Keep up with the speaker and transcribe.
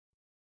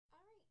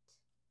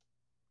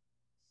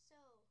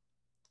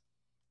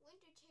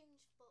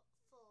winterchangeful.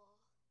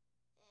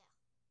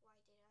 Why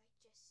did I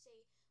just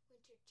say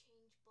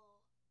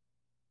winterchangeable?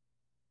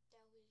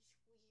 That was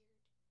weird.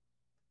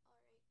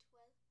 Alright,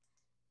 well,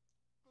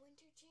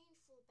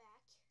 winterchangeful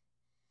back.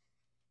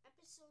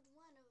 Episode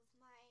 1 of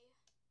my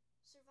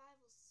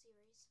survival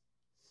series.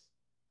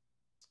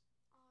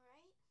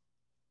 Alright,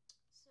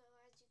 so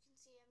as you can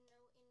see, I have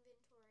no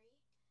inventory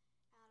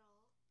at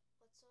all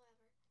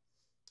whatsoever.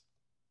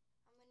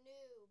 I'm a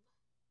noob.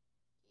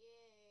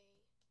 Yay.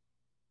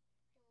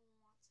 Everyone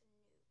wants a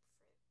noob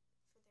for their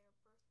birthday.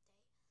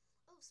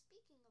 Oh,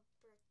 speaking of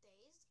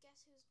birthdays,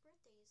 guess whose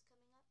birthday is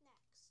coming up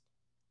next?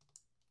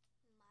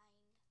 Mine.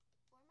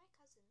 Or my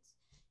cousin's.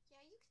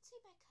 Yeah, you can say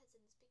my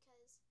cousin's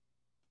because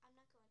I'm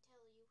not going to tell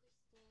you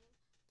his name,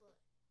 but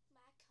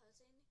my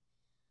cousin's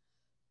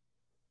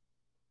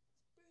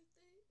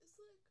birthday is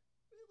like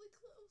really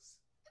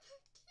close. And I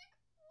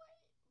can't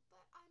wait.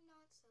 But I'm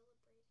not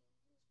celebrating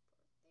his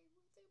birthday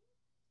with him.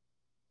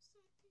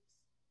 Sad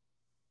face.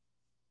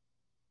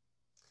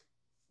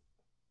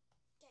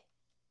 Okay,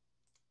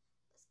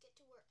 let's get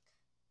to work.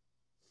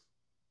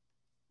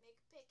 Make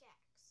a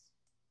pickaxe.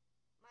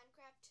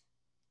 Minecraft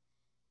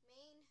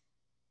main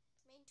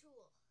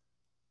tool.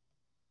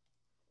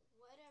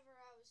 Whatever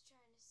I was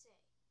trying to say.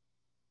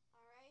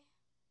 Alright?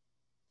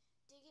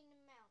 Dig in the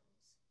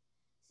mountains.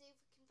 See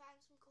if we can find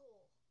some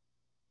coal.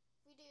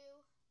 If we do,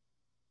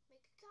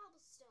 make a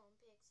cobblestone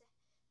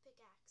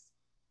pickaxe.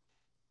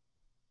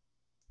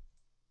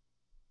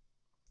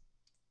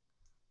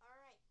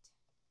 Alright.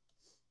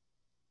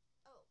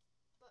 Oh,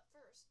 but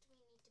first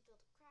we need to build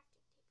a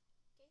crafting table.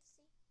 Okay,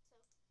 see? So,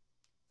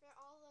 for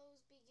all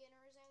those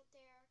beginners out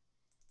there,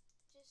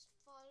 just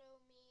follow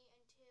me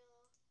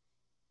until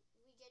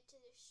we get to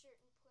this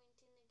certain point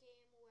in the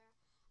game where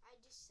I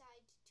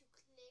decide to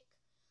click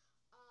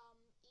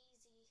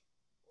easy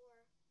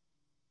or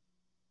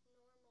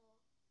normal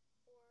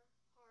or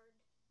hard.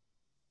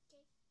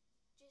 Okay?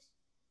 Just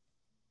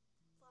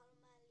follow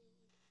my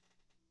lead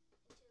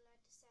until I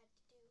decide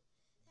to do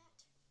that.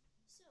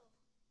 So,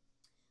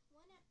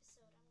 one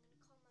episode I'm going to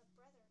call my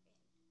brother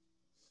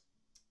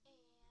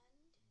in,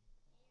 and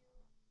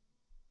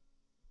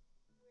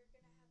we're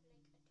going to have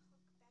like a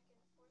talk back and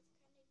forth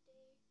kind of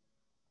day,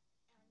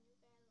 and you guys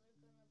are going to be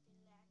like,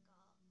 who's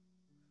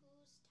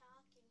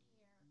talking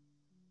here?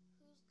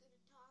 Who's going to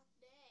talk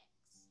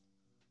next?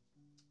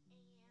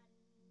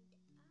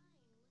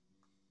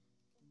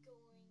 And I'm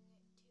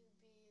going to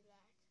be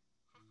like,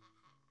 ha ha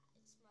ha,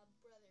 it's my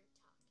brother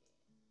talking.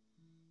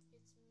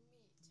 It's me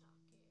talking.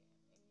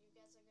 And you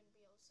guys are going to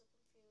be all so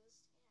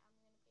confused. And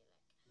I'm going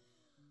to be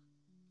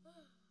like,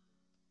 sorry.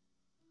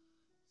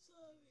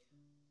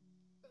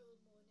 Early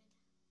morning.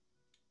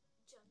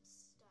 Jump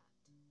start.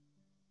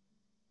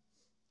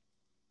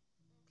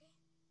 Okay.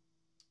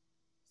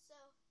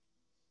 So,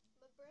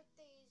 my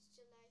birthday is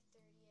July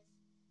 30th.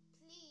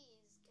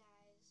 Please,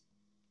 guys,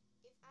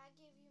 if I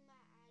give you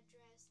my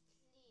address,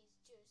 please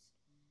just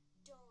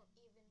don't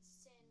even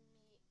send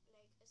me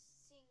like a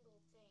single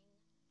thing.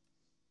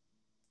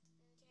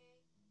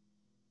 Okay?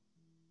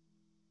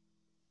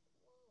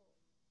 Whoa.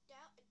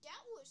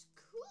 That was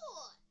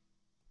cool!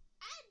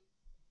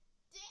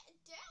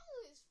 That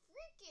was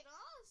freaking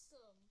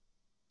awesome!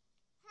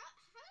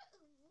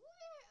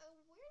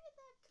 Where did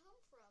that come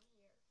from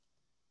here?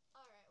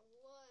 Alright,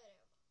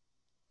 whatever.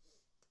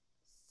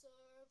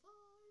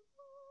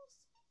 Survival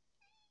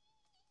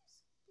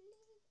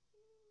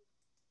series.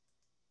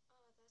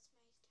 Oh, that's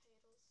my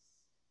titles.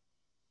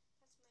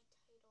 That's my title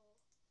for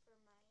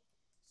my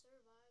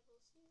survival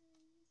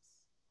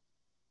series.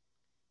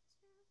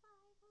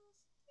 Survival series.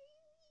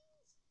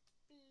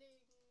 Bling.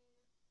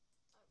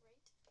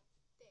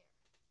 Right there.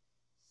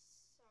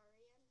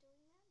 Sorry I'm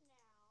doing that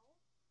now.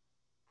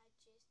 I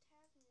just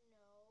have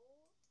no idea what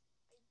else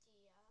to do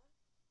around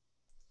here, okay?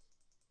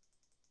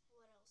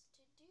 So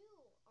if you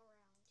okay.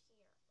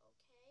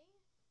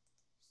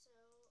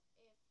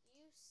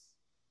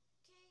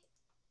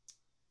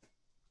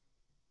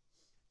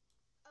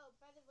 Oh,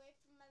 by the way,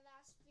 from my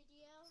last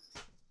video,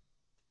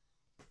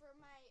 for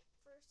my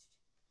first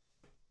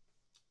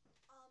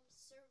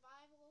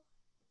survival,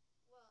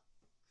 well,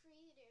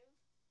 creative,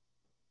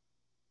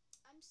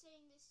 I'm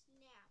saying this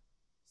now.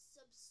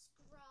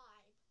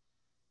 Subscribe.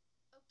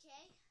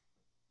 Okay?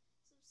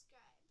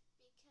 Subscribe,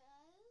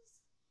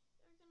 because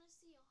you're gonna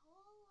see a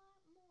whole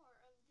lot more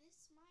of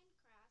this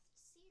Minecraft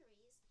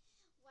series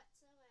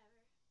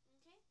whatsoever.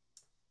 Okay?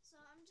 So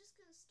I'm just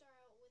gonna start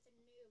out with a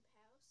noob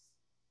house.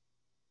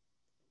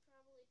 And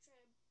probably try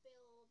to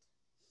build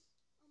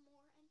a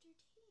more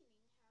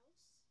entertaining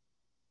house.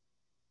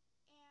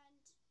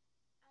 And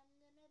I'm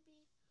gonna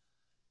be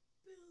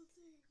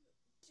building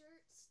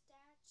dirt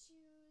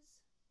statues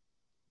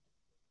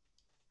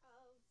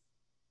of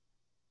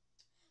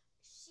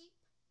sheep,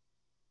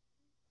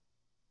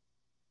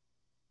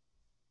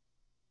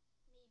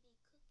 maybe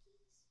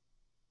cookies,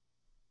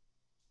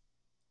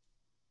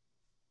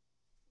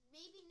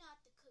 maybe not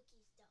the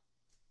cookies though,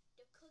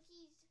 the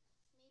cookies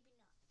maybe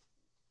not.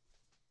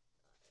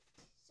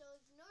 So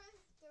ignore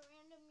the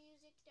random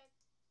music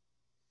that's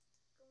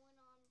going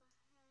on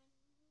behind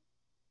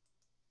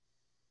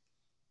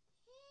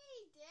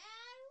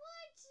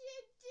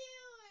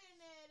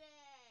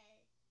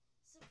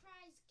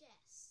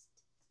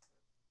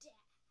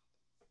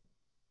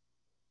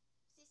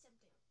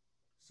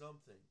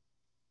something.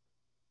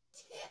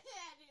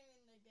 I didn't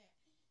mean like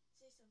that.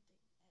 Say something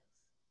else other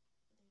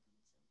than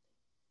something.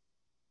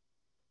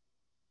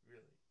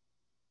 Really?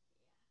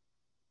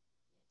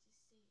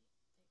 Yeah.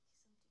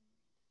 Yeah, just say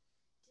like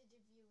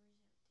something random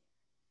to the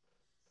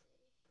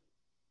viewers out there.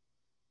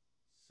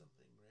 Say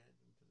something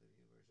random to the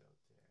viewers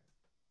out there.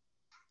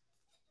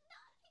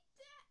 not like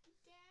that,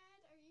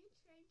 Dad. Are you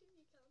trying to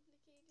be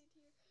complicated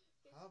here?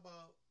 How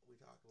about we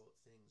talk about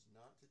things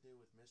not to do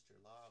with Mr.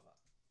 Lava?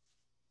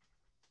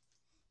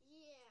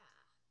 Yeah.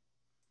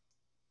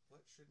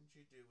 What shouldn't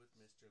you do with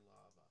Mr.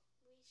 Lava?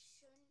 We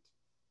shouldn't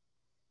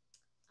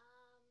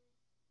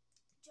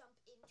jump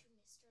into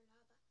Mr.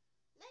 Lava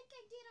like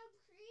I did on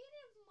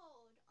creative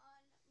mode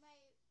on my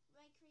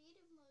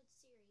creative mode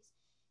series.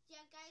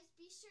 Yeah, guys,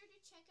 be sure to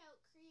check out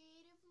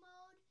creative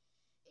mode,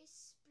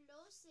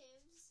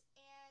 explosives,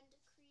 and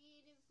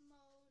creative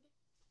mode,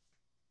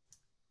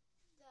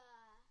 the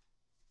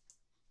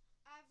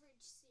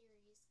average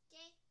series.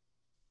 Okay?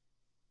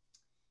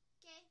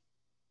 Okay?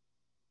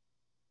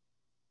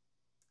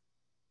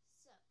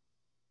 So,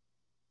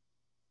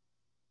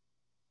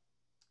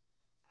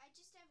 I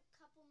just have a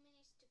couple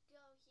minutes to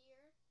go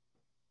here.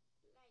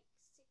 Like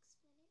 6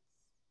 minutes.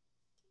 Okay.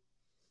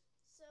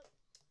 So,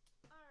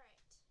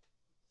 alright.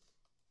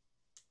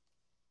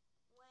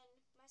 When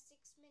my 6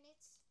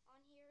 minutes on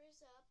here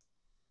is up,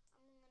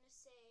 I'm gonna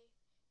say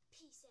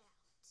peace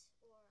out,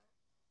 or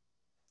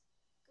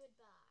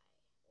goodbye,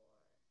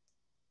 or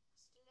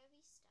hasta la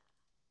vista,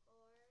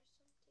 or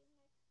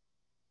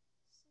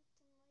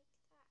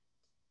something like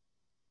that.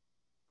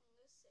 I'm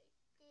gonna say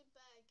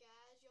goodbye,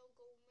 guys. You're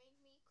gonna make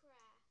me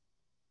cry.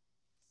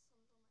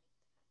 Something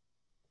like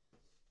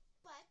that.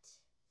 But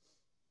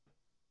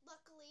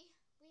luckily,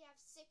 we have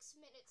 6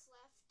 minutes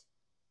left.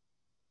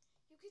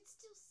 You can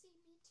still see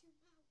me too,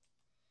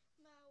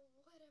 my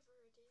whatever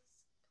it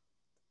is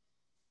called.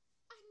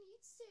 I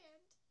need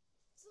sand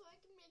so I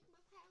can make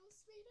my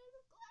house made out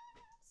of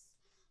glass.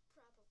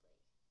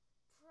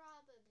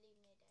 Probably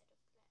made out of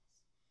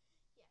glass.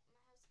 Yeah,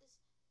 my house is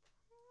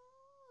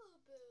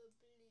probably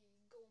gonna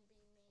be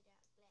made out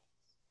of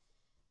glass.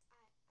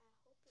 I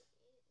hope it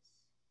is.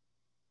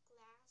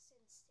 Glass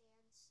and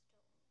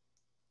sandstone.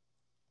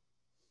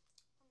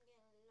 I'm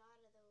getting a lot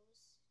of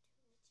those two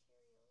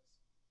materials.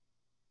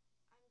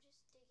 I'm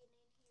just digging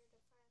in here to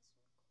find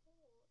some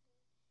coal, and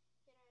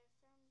yet I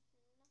found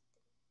nothing.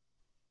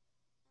 Nothing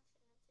of the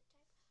type.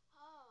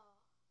 Oh,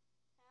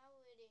 how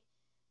would it?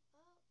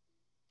 Oh,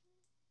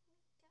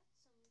 we got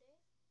some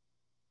there.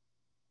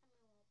 I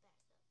mean, we'll back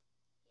up.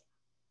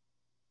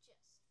 Yeah,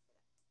 just for that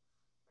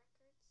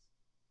records.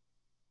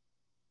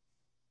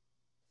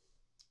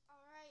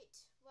 All right.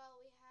 Well,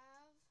 we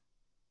have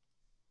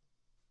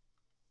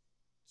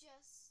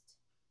just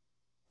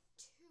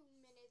 2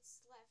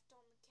 minutes left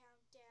on the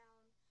countdown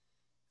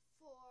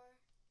for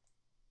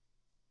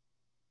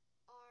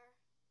our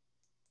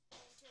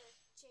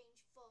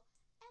winterchangeful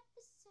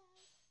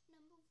episode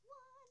number 1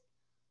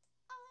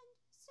 on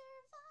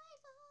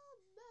survival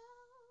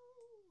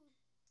mode.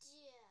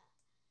 Yeah.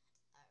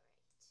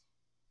 Alright.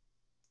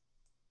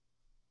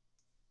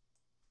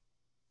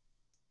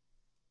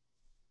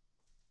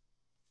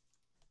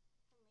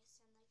 I may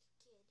sound like a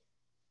kid,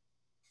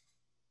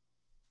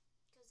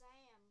 because I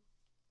am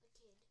a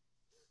kid.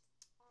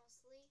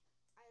 Honestly,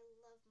 I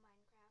love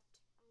Minecraft.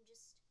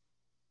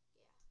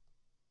 Yeah.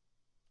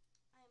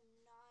 I'm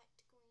not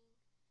going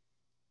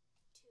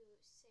to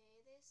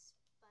say this,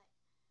 but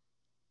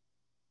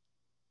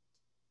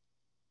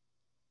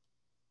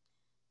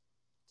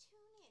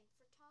tune in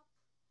for top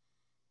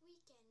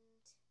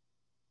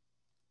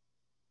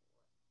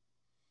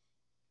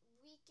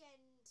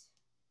weekend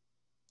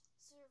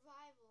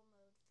survival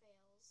mode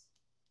fails.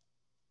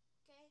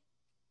 Okay?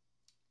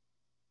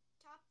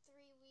 Top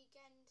 3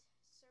 weekend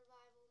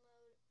survival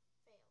mode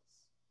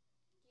fails.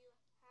 You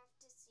have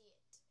to see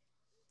it.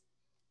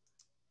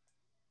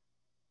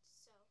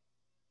 So,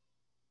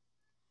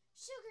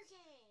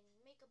 sugarcane!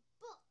 Make a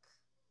book!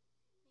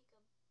 Make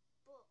a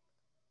book.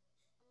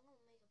 I'm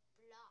gonna make a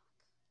block.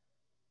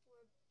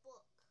 Or a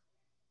book.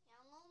 Yeah,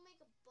 I'm gonna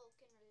make a book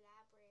in a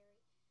library.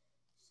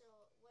 So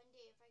one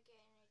day if I get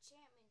an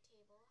enchantment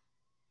table,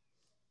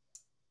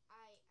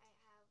 I have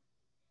a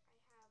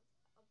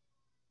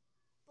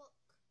book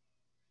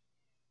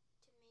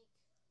to make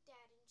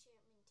that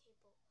enchantment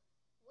table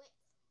with.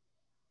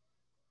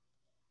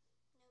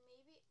 Now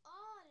maybe,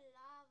 oh,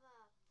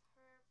 lava,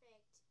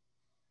 perfect.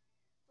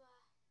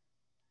 But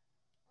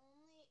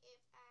only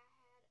if I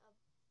had a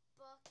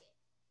bucket.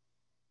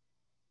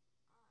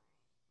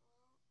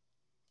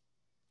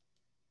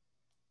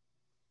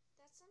 Alright, well,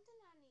 that's something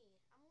I need.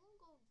 I'm gonna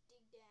go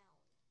dig down.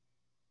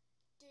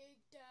 Dig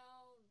down.